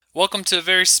Welcome to a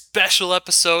very special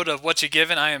episode of What You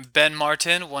Given. I am Ben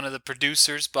Martin, one of the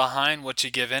producers behind What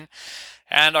You Given.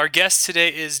 And our guest today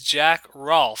is Jack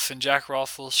Rolfe. And Jack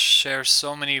Rolfe will share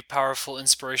so many powerful,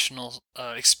 inspirational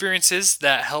experiences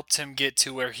that helped him get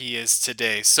to where he is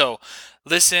today. So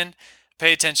listen,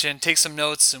 pay attention, take some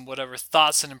notes, and whatever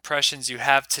thoughts and impressions you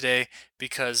have today,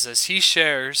 because as he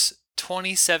shares,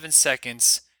 27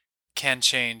 seconds can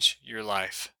change your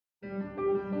life.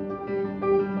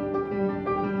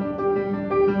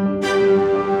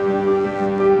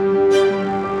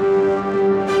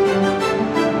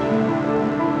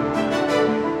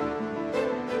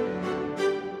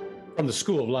 From the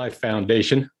School of Life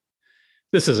Foundation,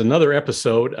 this is another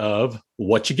episode of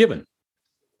What You Given,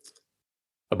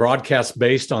 a broadcast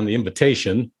based on the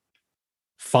invitation,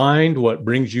 find what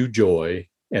brings you joy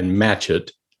and match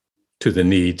it to the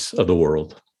needs of the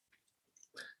world.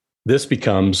 This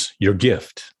becomes your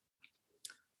gift.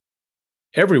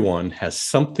 Everyone has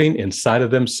something inside of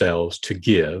themselves to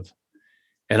give,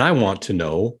 and I want to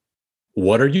know,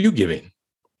 what are you giving?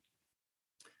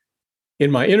 In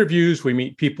my interviews, we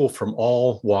meet people from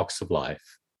all walks of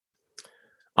life.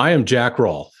 I am Jack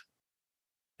Rolfe,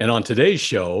 and on today's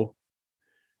show,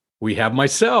 we have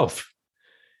myself.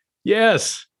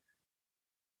 Yes,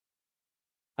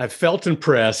 I felt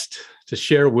impressed to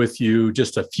share with you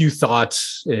just a few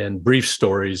thoughts and brief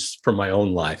stories from my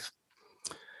own life.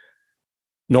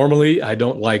 Normally, I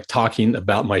don't like talking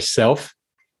about myself,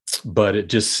 but it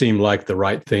just seemed like the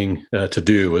right thing to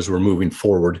do as we're moving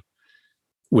forward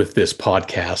with this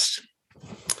podcast.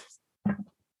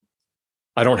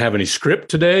 I don't have any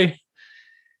script today,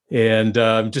 and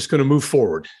I'm just going to move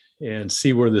forward and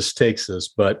see where this takes us.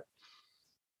 But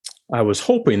I was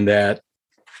hoping that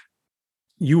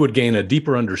you would gain a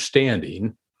deeper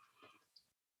understanding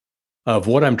of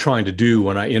what I'm trying to do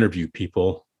when I interview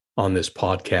people on this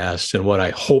podcast and what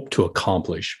I hope to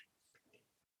accomplish.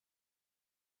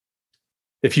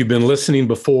 If you've been listening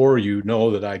before, you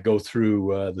know that I go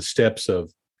through the steps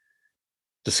of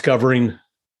discovering,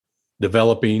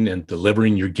 developing, and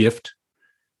delivering your gift.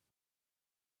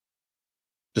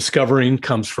 Discovering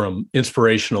comes from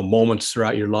inspirational moments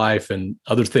throughout your life and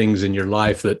other things in your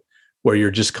life where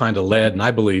you're just kind of led, and I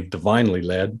believe divinely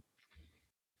led.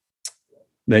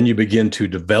 Then you begin to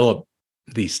develop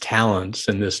these talents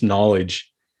and this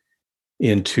knowledge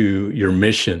into your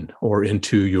mission or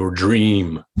into your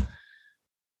dream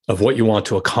of what you want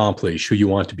to accomplish, who you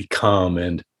want to become,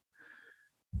 and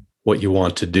what you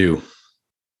want to do.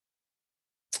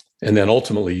 And then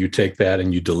ultimately you take that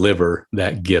and you deliver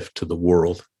that gift to the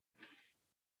world.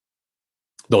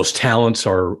 Those talents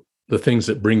are the things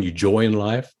that bring you joy in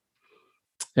life.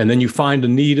 And then you find a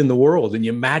need in the world and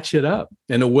you match it up,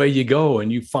 and away you go,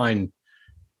 and you find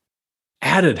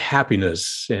added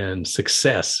happiness and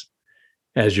success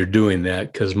as you're doing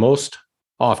that, because most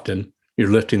often you're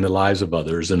lifting the lives of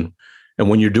others. And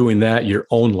when you're doing that, your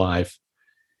own life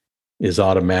is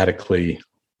automatically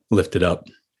lifted up.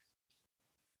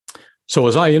 So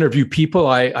as I interview people,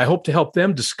 I hope to help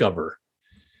them discover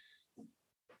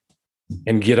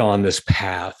and get on this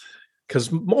path,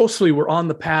 because mostly we're on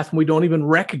the path and we don't even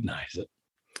recognize it.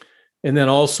 And then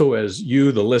also as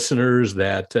you, the listeners,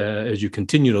 that as you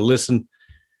continue to listen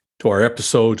to our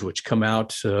episodes, which come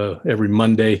out every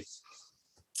Monday,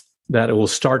 that it will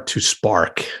start to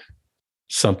spark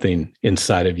something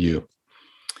inside of you.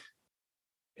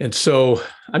 And so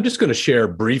I'm just going to share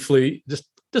briefly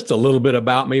just a little bit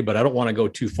about me, but I don't want to go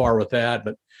too far with that.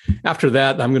 But after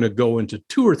that, I'm going to go into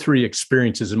 2 or 3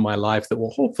 experiences in my life that will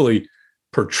hopefully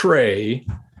portray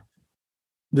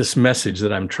this message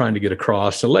that I'm trying to get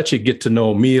across, and let you get to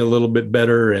know me a little bit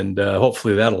better. And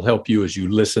hopefully that'll help you as you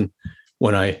listen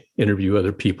when I interview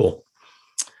other people.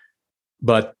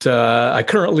 But I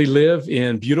currently live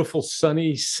in beautiful,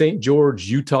 sunny St. George,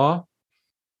 Utah.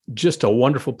 Just a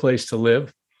wonderful place to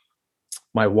live.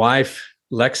 My wife,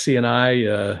 Lexi, and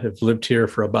I have lived here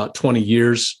for about 20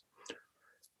 years.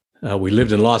 We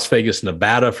lived in Las Vegas,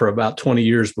 Nevada for about 20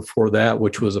 years before that,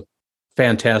 which was a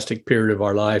fantastic period of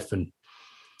our life. And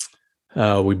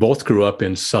we both grew up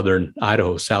in southern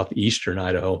Idaho, southeastern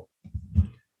Idaho.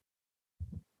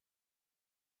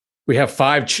 We have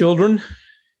 5 children,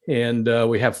 and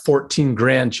we have 14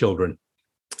 grandchildren,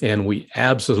 and we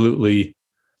absolutely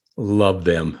love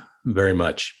them very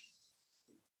much.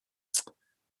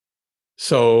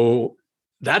 So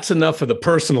that's enough of the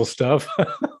personal stuff,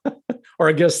 or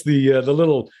I guess the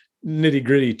little nitty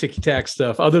gritty ticky tack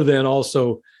stuff. Other than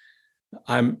also,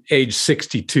 I'm age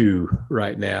 62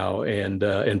 right now,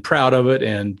 and proud of it,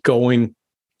 and going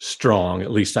strong.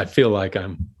 At least I feel like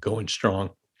I'm going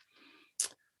strong.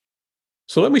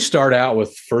 So let me start out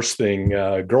with first thing.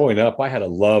 Growing up, I had a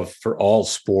love for all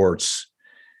sports,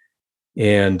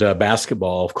 and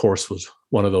basketball, of course, was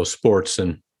one of those sports.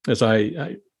 And as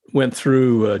I went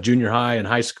through junior high and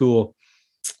high school,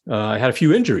 I had a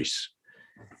few injuries.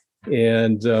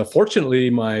 And fortunately,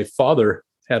 my father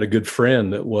had a good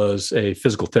friend that was a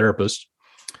physical therapist.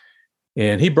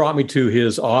 And he brought me to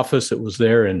his office. It was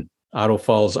there in Idaho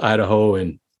Falls, Idaho.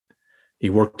 And he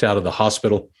worked out of the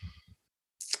hospital.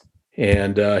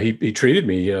 And he treated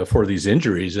me for these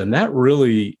injuries. And that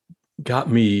really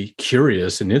got me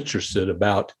curious and interested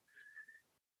about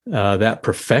that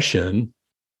profession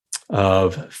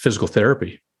of physical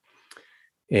therapy.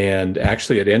 And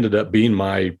actually, it ended up being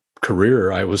my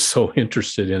career. I was so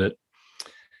interested in it.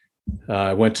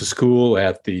 I went to school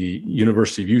at the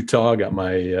University of Utah, got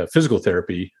my physical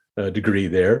therapy degree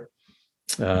there.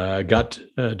 Got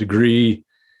a degree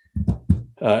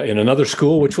in another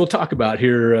school, which we'll talk about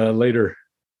here later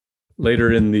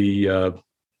in the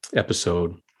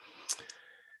episode.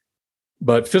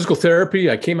 But physical therapy,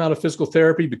 I came out of physical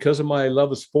therapy because of my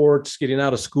love of sports. Getting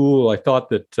out of school, I thought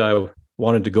that I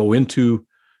wanted to go into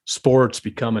sports,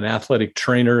 become an athletic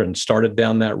trainer, and started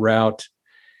down that route.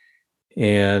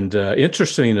 And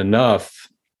interesting enough,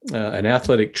 an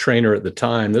athletic trainer at the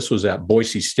time, this was at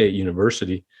Boise State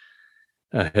University,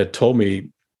 had told me,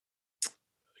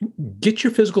 get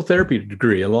your physical therapy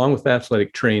degree along with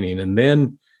athletic training, and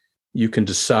then you can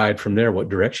decide from there what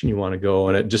direction you want to go.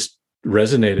 And it just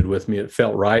resonated with me. It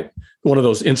felt right. One of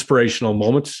those inspirational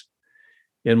moments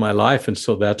in my life. And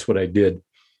so that's what I did.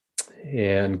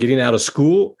 And getting out of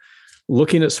school,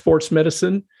 looking at sports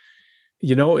medicine,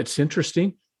 it's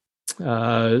interesting.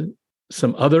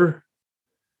 Some other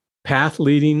path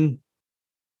leading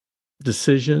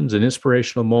decisions and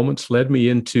inspirational moments led me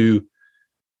into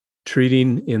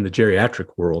treating in the geriatric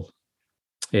world.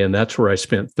 And that's where I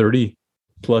spent 30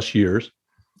 plus years.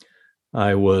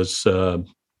 I was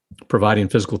providing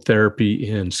physical therapy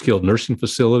in skilled nursing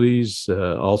facilities,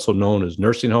 also known as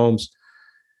nursing homes,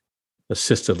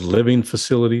 assisted living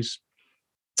facilities,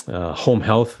 home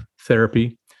health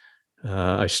therapy.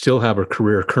 I still have a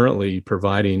career currently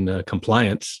providing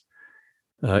compliance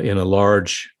in a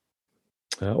large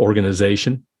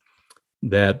organization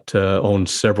that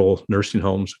owns several nursing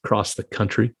homes across the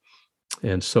country.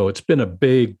 And so it's been a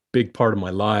big, big part of my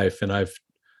life. And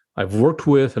I've worked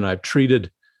with and I've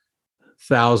treated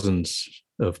thousands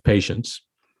of patients.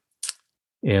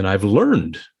 And I've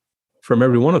learned from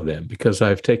every one of them because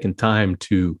I've taken time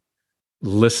to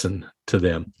listen to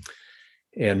them.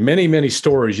 And many, many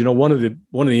stories. One of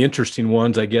the interesting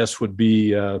ones, I guess, would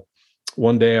be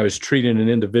one day I was treating an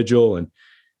individual and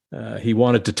he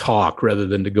wanted to talk rather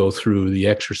than to go through the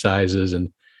exercises.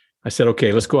 And I said,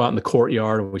 okay, let's go out in the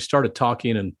courtyard. And we started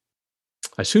talking. And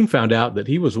I soon found out that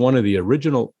he was one of the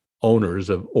original owners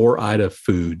of Ore-Ida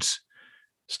Foods,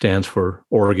 stands for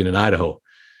Oregon and Idaho.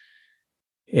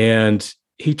 And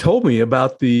he told me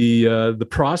about the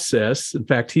process. In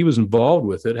fact, he was involved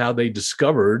with it, how they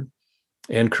discovered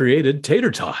and created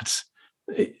tater tots.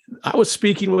 I was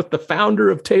speaking with the founder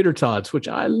of tater tots, which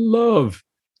I love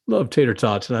tater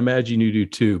tots, and I imagine you do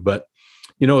too. But,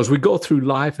 as we go through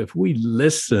life, if we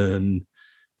listen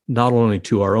not only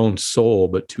to our own soul,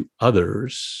 but to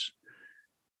others,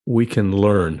 we can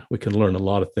learn. We can learn a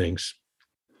lot of things.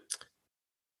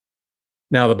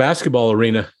 Now, the basketball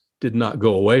arena did not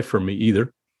go away from me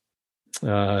either.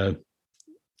 I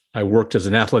worked as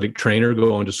an athletic trainer,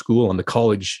 going to school on the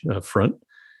college front.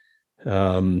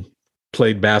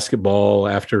 Played basketball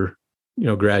after,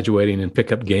 graduating in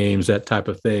pickup games, that type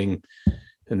of thing.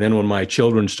 And then when my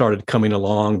children started coming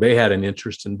along, they had an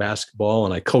interest in basketball,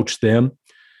 and I coached them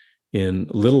in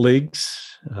little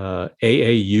leagues,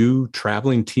 AAU,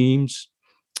 traveling teams,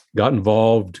 got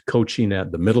involved coaching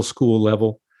at the middle school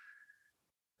level.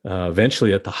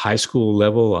 Eventually at the high school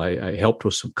level, I helped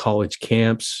with some college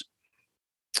camps,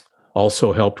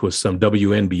 also helped with some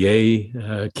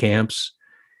WNBA camps.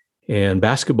 And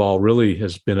basketball really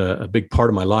has been a big part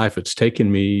of my life. It's taken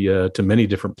me to many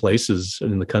different places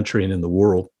in the country and in the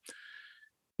world.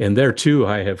 And there too,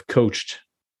 I have coached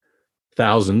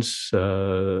thousands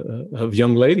of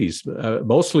young ladies,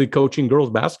 mostly coaching girls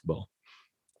basketball.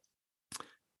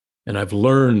 And I've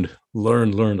learned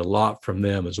a lot from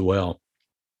them as well.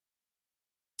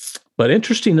 But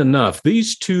interesting enough,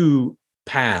 these two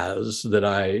paths that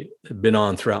I have been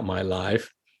on throughout my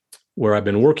life, where I've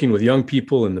been working with young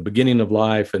people in the beginning of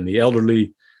life and the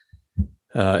elderly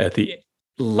at the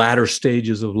latter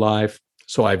stages of life.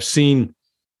 So I've seen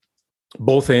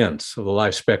both ends of the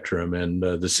life spectrum and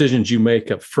decisions you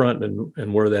make up front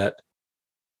and where that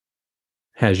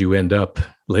as you end up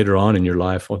later on in your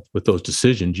life with those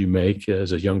decisions you make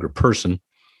as a younger person.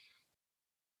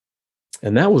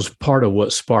 And that was part of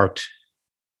what sparked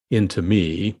into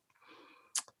me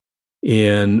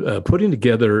in putting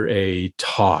together a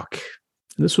talk.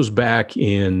 And this was back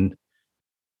in,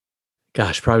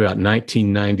 probably about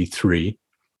 1993.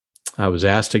 I was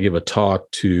asked to give a talk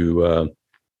to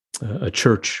a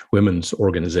church women's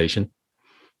organization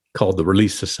called the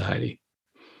Relief Society.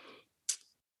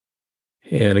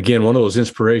 And again, one of those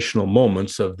inspirational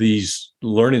moments of these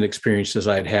learning experiences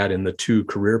I'd had in the two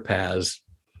career paths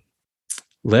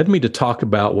led me to talk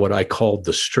about what I called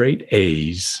the straight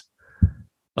A's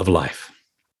of life.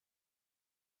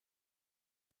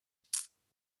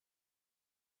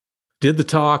 Did the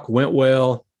talk, went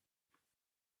well,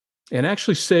 and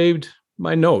actually saved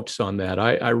my notes on that.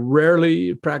 I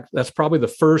rarely practice. That's probably the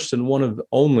first and one of the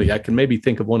only, I can maybe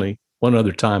think of one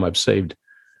other time I've saved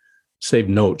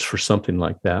notes for something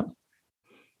like that.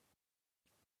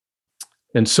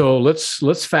 And so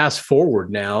let's fast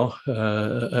forward now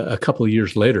a couple of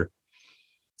years later.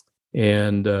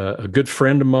 And a good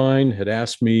friend of mine had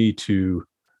asked me to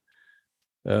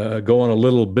go on a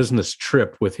little business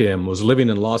trip with him. Was living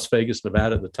in Las Vegas,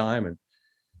 Nevada at the time.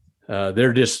 And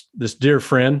they're just this dear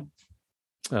friend,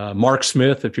 Mark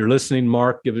Smith. If you're listening,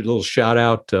 Mark, give it a little shout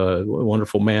out. A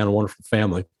wonderful man, a wonderful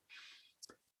family.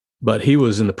 But he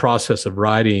was in the process of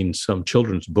writing some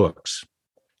children's books.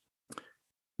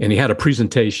 And he had a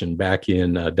presentation back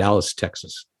in Dallas,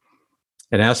 Texas,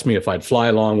 and asked me if I'd fly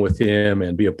along with him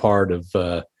and be a part of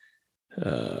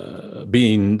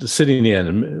sitting in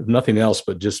and nothing else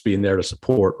but just being there to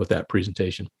support with that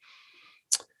presentation.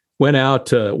 Went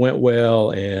out, went well,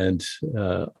 and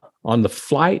on the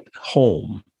flight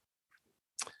home,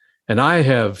 and I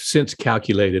have since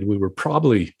calculated we were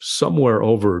probably somewhere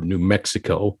over New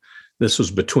Mexico. This was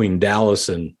between Dallas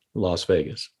and Las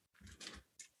Vegas.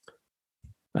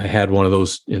 I had one of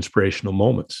those inspirational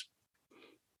moments.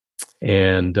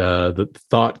 And the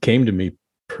thought came to me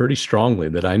pretty strongly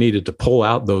that I needed to pull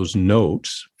out those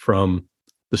notes from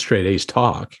the Straight A's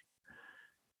talk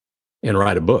and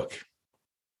write a book.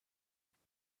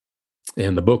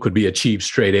 And the book would be Achieve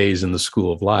Straight A's in the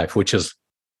School of Life, which has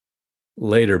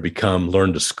later become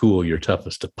Learn to School Your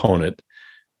Toughest Opponent.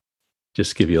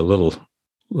 Just give you a little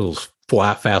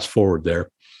fast forward there.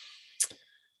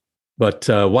 But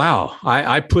wow,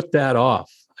 I put that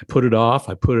off. I put it off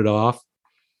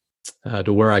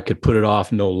to where I could put it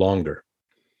off no longer.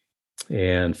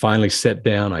 And finally sat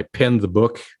down, I penned the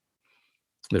book.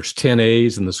 There's 10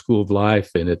 A's in the School of Life,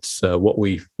 and it's what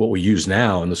we use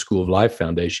now in the School of Life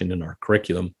Foundation in our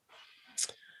curriculum.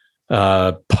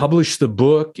 Published the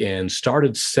book and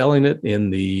started selling it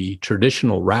in the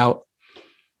traditional route.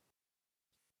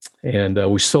 And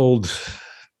we sold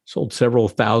several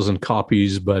thousand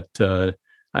copies, but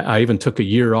I even took a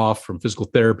year off from physical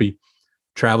therapy,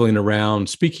 traveling around,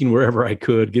 speaking wherever I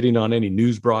could, getting on any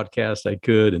news broadcast I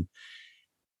could.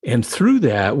 And through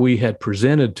that, we had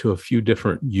presented to a few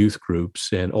different youth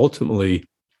groups. And ultimately,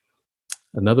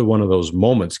 another one of those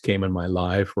moments came in my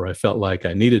life where I felt like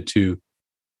I needed to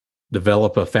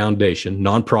develop a foundation,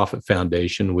 nonprofit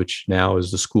foundation, which now is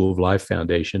the School of Life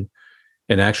Foundation,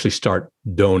 and actually start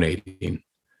donating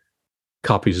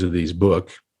copies of these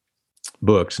books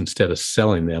instead of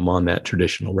selling them on that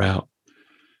traditional route.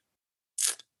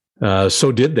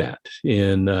 So did that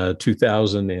in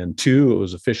 2002. It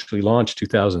was officially launched.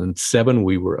 2007,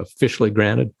 we were officially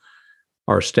granted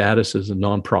our status as a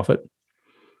nonprofit,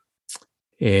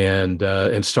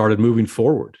 and started moving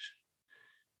forward.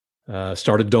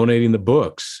 Started donating the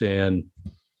books, and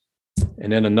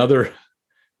then another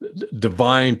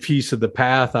divine piece of the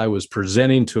path. I was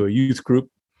presenting to a youth group.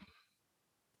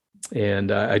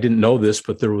 And I didn't know this,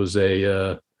 but there was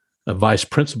a vice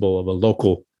principal of a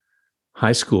local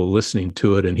high school listening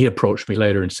to it. And he approached me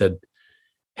later and said,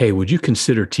 "Hey, would you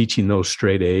consider teaching those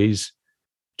straight A's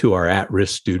to our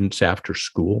at-risk students after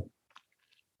school?"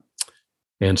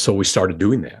 And so we started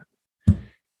doing that,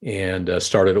 and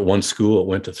started at one school. It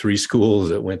went to 3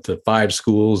 schools. It went to 5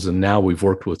 schools. And now we've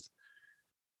worked with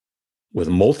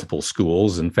multiple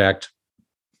schools. In fact,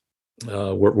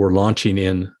 we're launching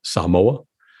in Samoa.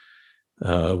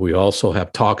 We also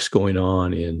have talks going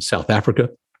on in South Africa.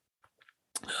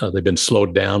 They've been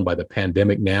slowed down by the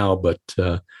pandemic now, but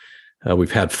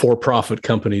we've had for-profit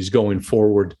companies going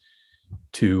forward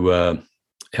to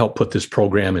help put this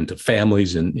program into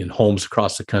families and in homes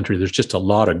across the country. There's just a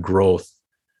lot of growth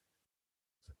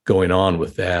going on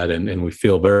with that, and we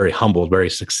feel very humbled, very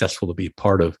successful to be a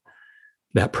part of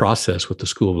that process with the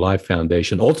School of Life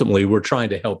Foundation. Ultimately, we're trying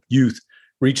to help youth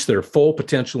reach their full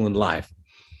potential in life.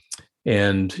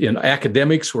 And in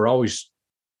academics, we're always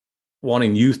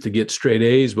wanting youth to get straight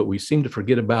A's, but we seem to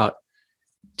forget about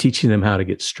teaching them how to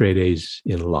get straight A's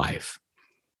in life.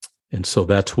 And so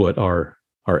that's what our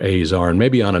A's are. And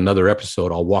maybe on another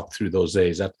episode, I'll walk through those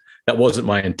A's. That wasn't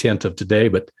my intent of today,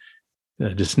 but I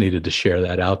just needed to share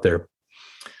that out there.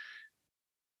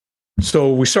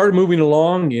 So we started moving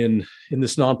along in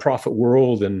this nonprofit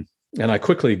world, and I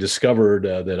quickly discovered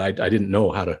that I didn't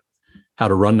know how to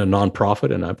run a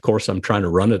nonprofit. And of course, I'm trying to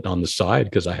run it on the side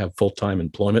because I have full-time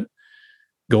employment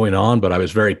going on, but I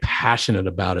was very passionate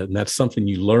about it. And that's something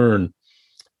you learn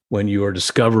when you are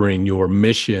discovering your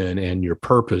mission and your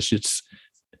purpose.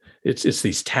 It's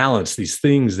these talents, these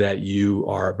things that you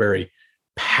are very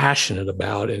passionate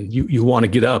about, and you want to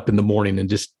get up in the morning and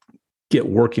just get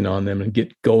working on them and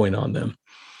get going on them.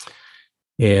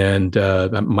 And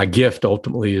my gift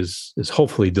ultimately is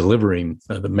hopefully delivering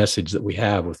the message that we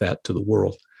have with that to the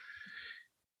world,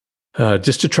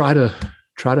 just to try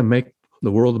to make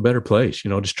the world a better place.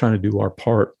 Just trying to do our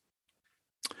part.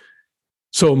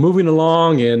 So moving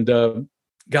along, and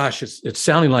gosh, it's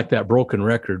sounding like that broken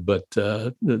record, but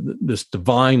this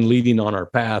divine leading on our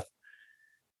path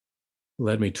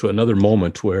led me to another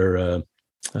moment where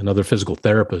another physical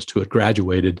therapist who had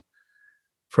graduated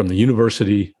from the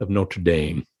University of Notre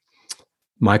Dame,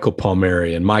 Michael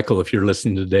Palmieri. And Michael, if you're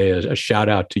listening today, a shout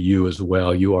out to you as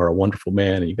well. You are a wonderful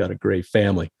man and you got a great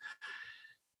family.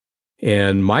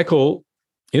 And Michael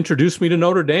introduced me to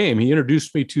Notre Dame. He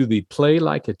introduced me to the Play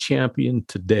Like a Champion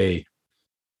Today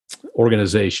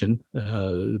organization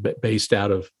based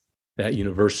out of that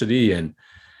university. And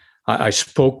I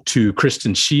spoke to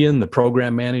Kristen Sheehan, the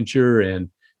program manager, and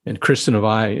Kristen and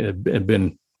I have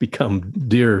become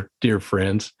dear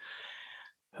friends.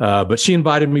 But she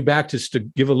invited me back just to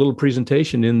give a little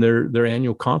presentation in their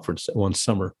annual conference one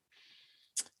summer.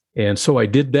 And so I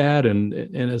did that. And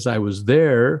as I was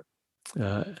there,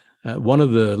 at one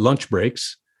of the lunch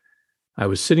breaks, I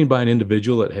was sitting by an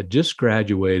individual that had just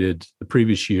graduated the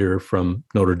previous year from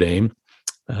Notre Dame,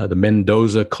 the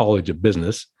Mendoza College of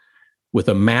Business, with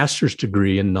a master's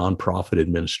degree in nonprofit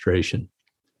administration.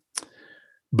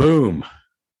 Boom.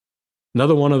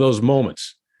 Another one of those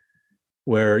moments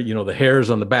where, the hairs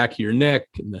on the back of your neck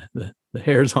and the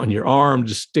hairs on your arm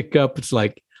just stick up. It's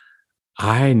like,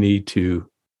 I need to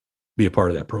be a part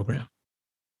of that program.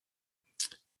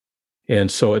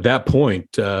 And so at that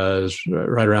point,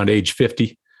 right around age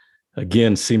 50,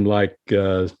 again, seemed like,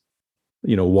 why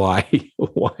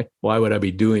would I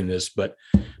be doing this? But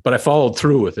I followed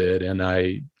through with it, and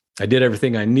I did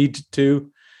everything I needed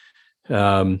to.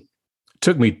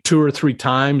 Took me 2 or 3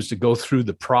 times to go through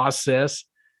the process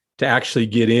to actually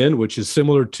get in, which is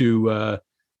similar to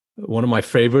one of my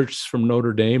favorites from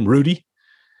Notre Dame, Rudy.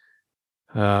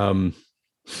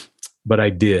 But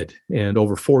I did. And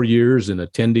over 4 years and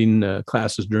attending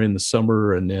classes during the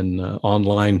summer and then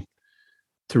online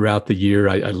throughout the year,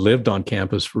 I lived on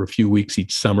campus for a few weeks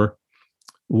each summer.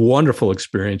 Wonderful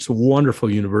experience, wonderful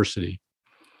university.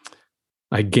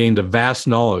 I gained a vast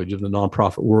knowledge of the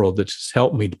nonprofit world that's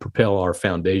helped me to propel our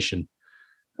foundation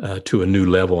to a new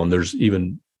level. And there's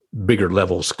even bigger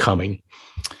levels coming.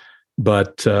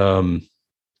 But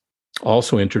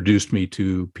also introduced me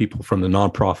to people from the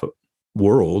nonprofit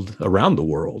world around the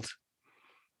world.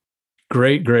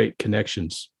 Great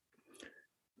connections.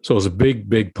 So it was a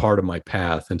big part of my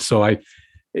path. And so I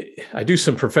do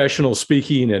some professional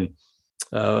speaking, and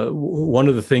one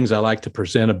of the things I like to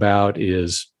present about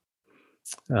is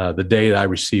the day that I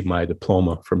received my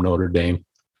diploma from Notre Dame.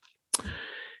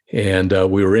 And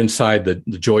we were inside the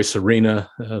Joyce Arena,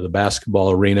 the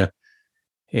basketball arena,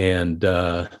 and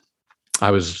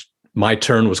my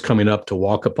turn was coming up to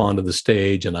walk up onto the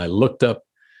stage, and I looked up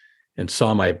and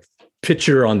saw my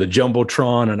picture on the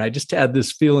Jumbotron, and I just had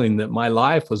this feeling that my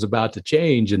life was about to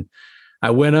change. And I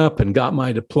went up and got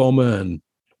my diploma and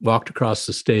walked across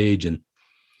the stage, and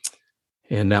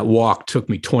that walk took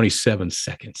me 27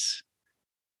 seconds.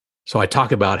 So I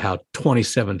talk about how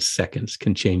 27 seconds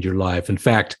can change your life. In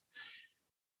fact,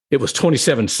 it was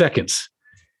 27 seconds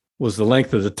was the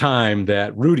length of the time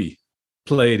that Rudy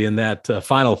played in that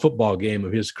final football game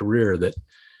of his career that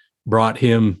brought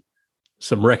him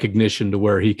some recognition to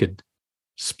where he could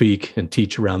speak and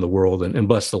teach around the world and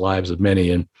bless the lives of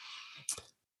many.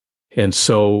 And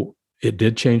so it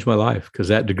did change my life, because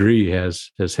that degree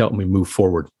has helped me move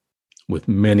forward with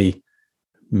many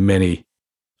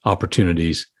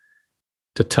opportunities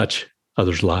to touch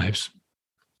others' lives.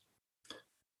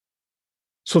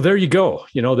 So there you go.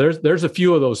 There's a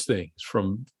few of those things,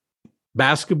 from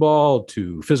basketball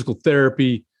to physical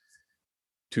therapy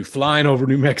to flying over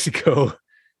New Mexico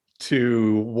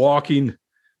to walking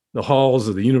the halls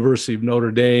of the University of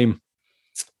Notre Dame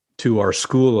to our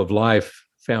School of Life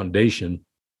Foundation.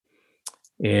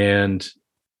 And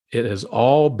it has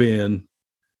all been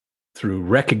through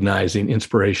recognizing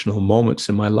inspirational moments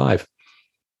in my life.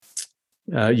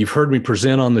 You've heard me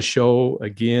present on the show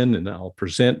again, and I'll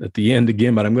present at the end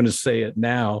again, but I'm going to say it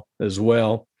now as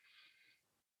well.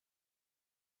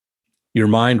 Your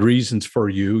mind reasons for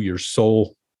you, your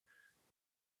soul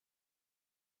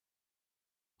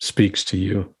speaks to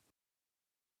you,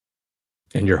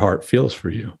 and your heart feels for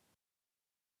you.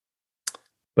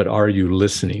 But are you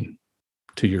listening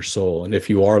to your soul? And if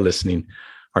you are listening,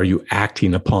 are you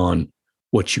acting upon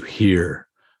what you hear?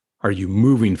 Are you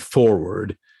moving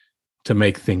forward to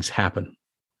make things happen?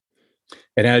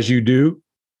 And as you do,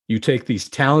 you take these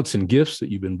talents and gifts that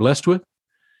you've been blessed with.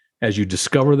 As you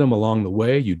discover them along the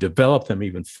way, you develop them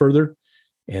even further.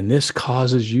 And this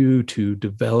causes you to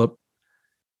develop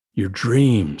your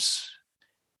dreams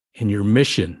and your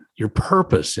mission, your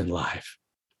purpose in life.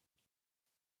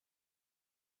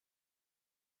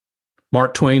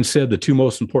 Mark Twain said the two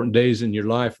most important days in your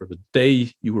life are the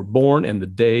day you were born and the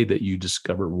day that you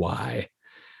discover why.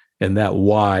 And that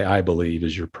why, I believe,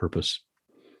 is your purpose.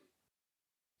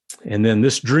 And then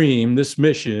this dream, this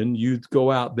mission, you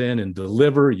go out then and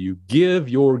deliver, you give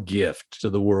your gift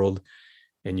to the world,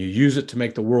 and you use it to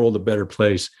make the world a better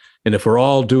place. And if we're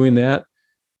all doing that,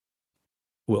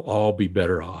 we'll all be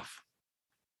better off.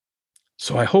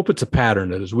 So I hope it's a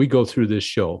pattern that as we go through this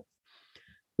show,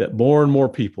 that more and more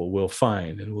people will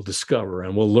find and will discover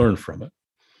and will learn from it.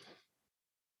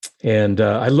 And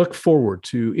I look forward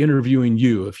to interviewing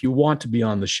you. If you want to be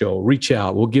on the show, reach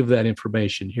out. We'll give that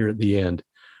information here at the end.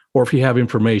 Or if you have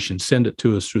information, send it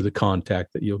to us through the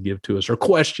contact that you'll give to us, or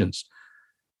questions.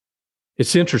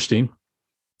 It's interesting.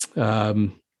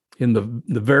 In the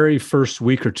very first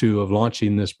week or two of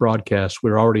launching this broadcast,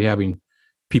 we're already having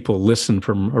people listen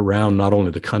from around not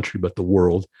only the country, but the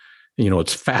world. You know,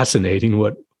 it's fascinating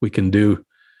what we can do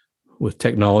with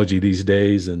technology these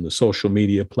days and the social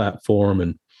media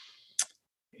platform,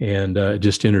 and it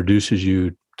just introduces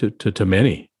you to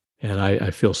many. And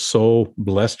I feel so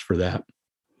blessed for that.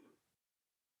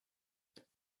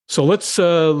 So let's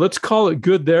call it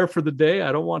good there for the day.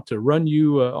 I don't want to run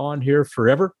you on here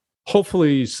forever.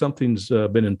 Hopefully something's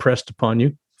been impressed upon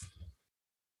you.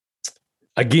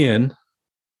 Again,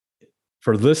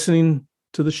 for listening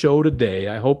to the show today,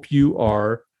 I hope you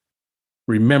are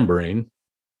remembering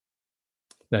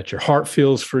that your heart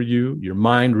feels for you, your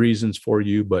mind reasons for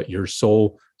you, but your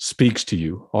soul speaks to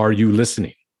you. Are you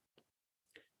listening?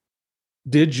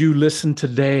 Did you listen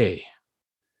today?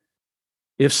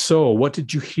 If so, what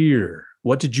did you hear?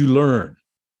 What did you learn?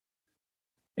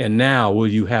 And now will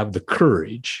you have the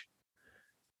courage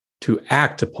to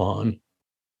act upon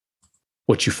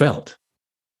what you felt?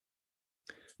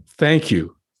 Thank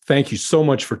you. Thank you so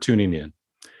much for tuning in.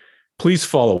 Please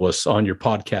follow us on your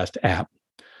podcast app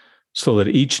so that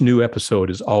each new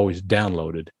episode is always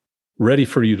downloaded, ready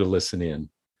for you to listen in,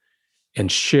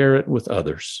 and share it with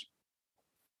others.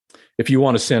 If you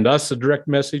want to send us a direct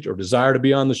message or desire to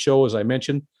be on the show, as I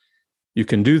mentioned, you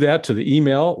can do that to the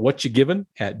email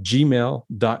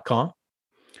whatyougivin@gmail.com.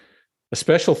 A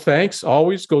special thanks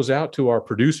always goes out to our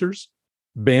producers,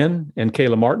 Ben and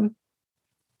Kayla Martin.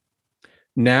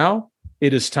 Now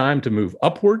it is time to move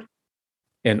upward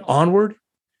and onward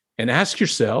and ask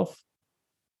yourself,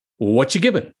 what you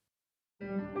giving?